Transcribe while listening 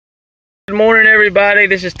Good morning, everybody.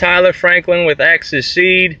 This is Tyler Franklin with Axis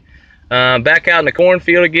Seed. Back out in the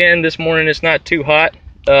cornfield again. This morning it's not too hot.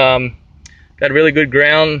 Got really good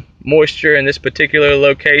ground moisture in this particular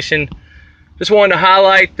location. Just wanted to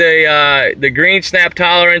highlight the green snap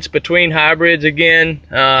tolerance between hybrids again.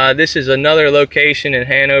 This is another location in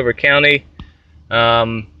Hanover County.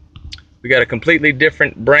 We got a completely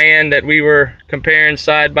different brand that we were comparing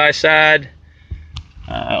side by side.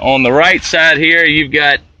 On the right side here, you've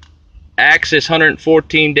got Axis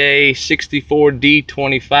 114-day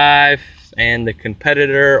 64D25, and the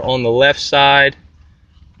competitor on the left side.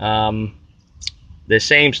 The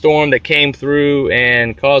same storm that came through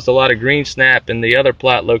and caused a lot of green snap in the other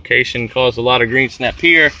plot location caused a lot of green snap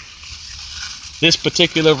here. This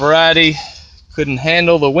particular variety couldn't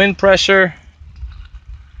handle the wind pressure.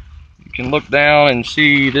 You can look down and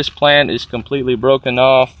see this plant is completely broken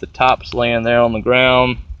off. The top's laying there on the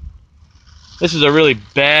ground. This is a really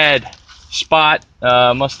bad spot.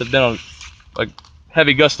 Must have been a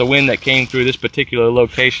heavy gust of wind that came through this particular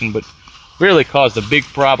location, but really caused a big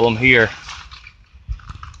problem here.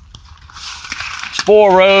 It's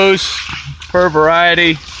 4 rows per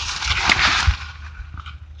variety.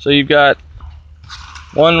 So you've got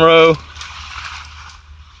 1 row,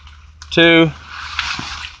 2,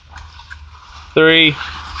 3,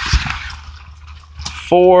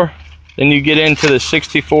 4. Then you get into the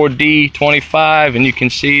 64D25, and you can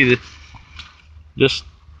see that just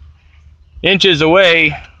inches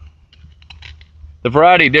away, the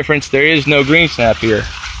variety difference, there is no green snap here.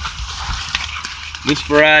 This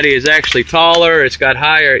variety is actually taller, it's got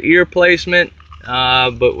higher ear placement,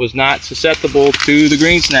 but was not susceptible to the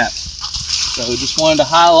green snap. So just wanted to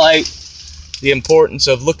highlight the importance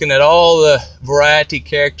of looking at all the variety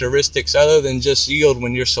characteristics other than just yield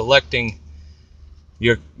when you're selecting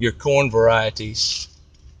your corn varieties.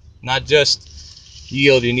 Not just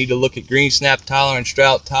yield, you need to look at green snap tolerance,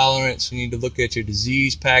 drought tolerance, you need to look at your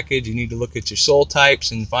disease package, you need to look at your soil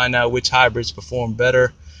types and find out which hybrids perform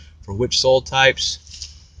better for which soil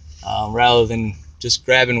types, rather than just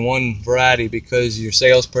grabbing one variety because your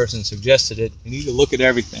salesperson suggested it. You need to look at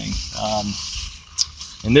everything.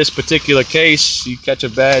 In this particular case, you catch a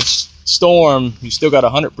bad storm, you still got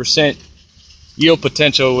 100% yield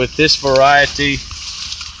potential with this variety,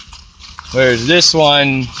 whereas this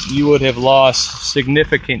one, you would have lost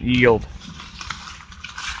significant yield.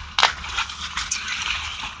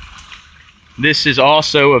 This is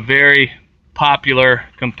also a very popular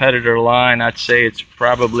competitor line. I'd say it's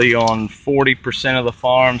probably on 40% of the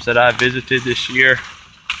farms that I visited this year.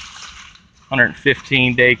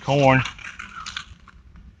 115-day corn.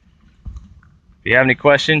 If you have any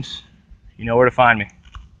questions, you know where to find me.